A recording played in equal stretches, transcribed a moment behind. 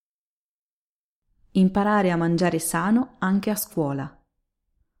Imparare a mangiare sano anche a scuola.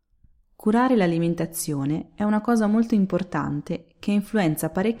 Curare l'alimentazione è una cosa molto importante che influenza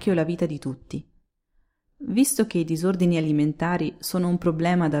parecchio la vita di tutti. Visto che i disordini alimentari sono un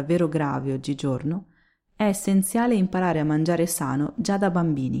problema davvero grave oggigiorno, è essenziale imparare a mangiare sano già da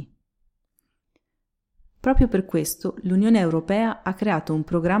bambini. Proprio per questo l'Unione Europea ha creato un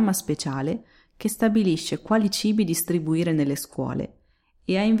programma speciale che stabilisce quali cibi distribuire nelle scuole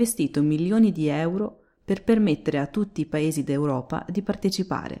e ha investito milioni di euro per permettere a tutti i paesi d'Europa di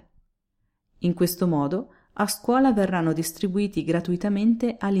partecipare. In questo modo a scuola verranno distribuiti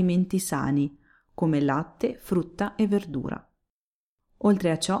gratuitamente alimenti sani, come latte, frutta e verdura.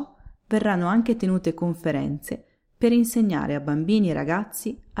 Oltre a ciò, verranno anche tenute conferenze per insegnare a bambini e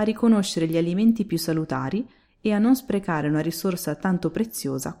ragazzi a riconoscere gli alimenti più salutari e a non sprecare una risorsa tanto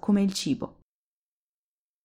preziosa come il cibo.